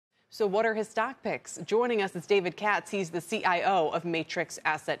So what are his stock picks? Joining us is David Katz. He's the CIO of Matrix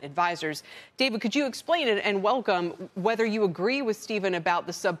Asset Advisors. David, could you explain it and welcome whether you agree with Stephen about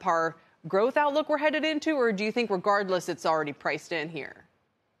the subpar growth outlook we're headed into, or do you think regardless it's already priced in here?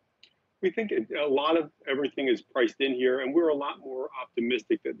 We think a lot of everything is priced in here, and we're a lot more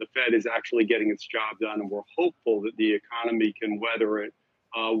optimistic that the Fed is actually getting its job done, and we're hopeful that the economy can weather it.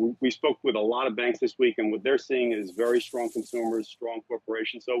 We spoke with a lot of banks this week, and what they're seeing is very strong consumers, strong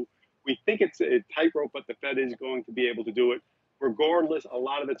corporations. So we think it's a tightrope, but the Fed is going to be able to do it. Regardless, a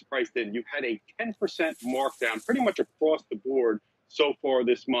lot of it's priced in. You've had a 10% markdown pretty much across the board so far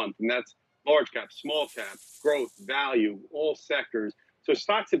this month, and that's large cap, small cap, growth, value, all sectors. So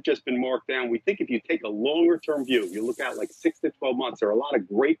stocks have just been marked down. We think if you take a longer term view, you look at like 6 to 12 months, there are a lot of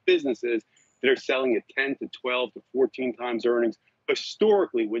great businesses that are selling at 10 to 12 to 14 times earnings.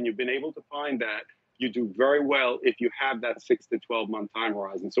 Historically, when you've been able to find that, you do very well if you have that 6 to 12-month time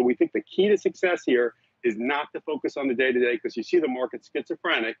horizon. So we think the key to success here is not to focus on the day-to-day, because you see the market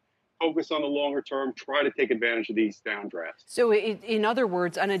schizophrenic. Focus on the longer term, try to take advantage of these downdrafts. So in other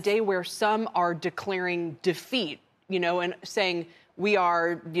words, on a day where some are declaring defeat, and saying we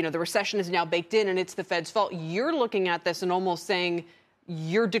are, the recession is now baked in and it's the Fed's fault, you're looking at this and almost saying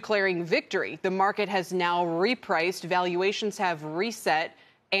you're declaring victory. The market has now repriced, valuations have reset,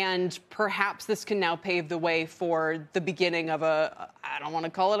 and perhaps this can now pave the way for the beginning of I don't want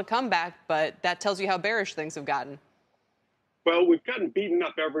to call it a comeback, but that tells you how bearish things have gotten. Well, we've gotten beaten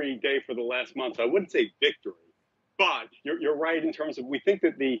up every day for the last month. So I wouldn't say victory, but you're right in terms of we think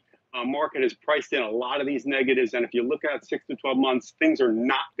that the market has priced in a lot of these negatives. And if you look at 6 to 12 months, things are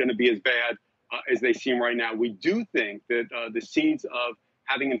not going to be as bad as they seem right now. We do think that the seeds of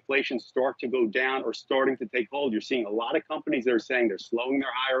having inflation start to go down are starting to take hold. You're seeing a lot of companies that are saying they're slowing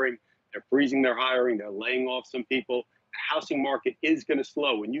their hiring, they're freezing their hiring, they're laying off some people. The housing market is going to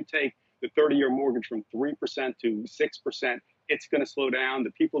slow. When you take the 30-year mortgage from 3% to 6%, it's going to slow down.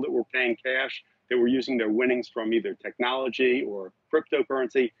 The people that were paying cash, that were using their winnings from either technology or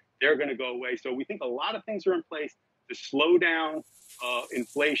cryptocurrency, they're going to go away. So we think a lot of things are in place to slow down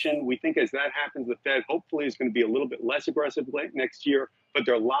inflation. We think as that happens, the Fed hopefully is going to be a little bit less aggressive next year. But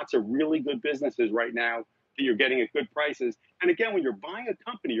there are lots of really good businesses right now that you're getting at good prices. And again, when you're buying a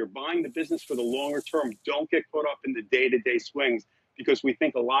company, you're buying the business for the longer term. Don't get caught up in the day-to-day swings, because we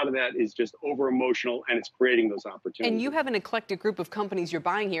think a lot of that is just over-emotional and it's creating those opportunities. And you have an eclectic group of companies you're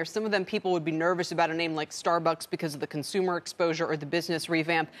buying here. Some of them people would be nervous about a name like Starbucks because of the consumer exposure or the business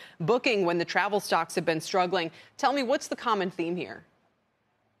revamp. Booking when the travel stocks have been struggling. Tell me, what's the common theme here?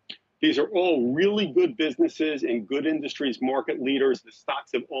 These are all really good businesses in good industries, market leaders. The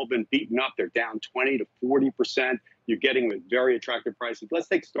stocks have all been beaten up. They're down 20 to 40%. You're getting with very attractive prices. Let's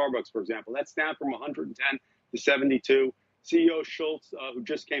take Starbucks, for example. That's down from 110 to 72. CEO Schultz, who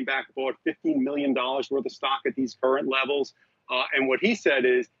just came back, bought $15 million worth of stock at these current levels. And what he said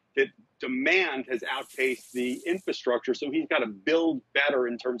is that demand has outpaced the infrastructure. So he's got to build better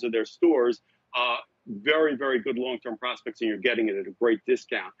in terms of their stores. Very, very good long-term prospects, and you're getting it at a great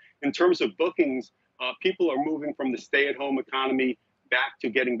discount. In terms of bookings, people are moving from the stay-at-home economy back to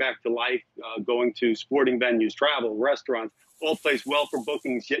getting back to life, going to sporting venues, travel, restaurants, all plays well for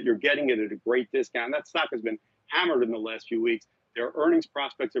bookings, yet you're getting it at a great discount. That stock has been hammered in the last few weeks. Their earnings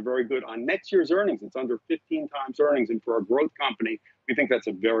prospects are very good. On next year's earnings, it's under 15 times earnings, and for a growth company, we think that's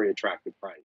a very attractive price.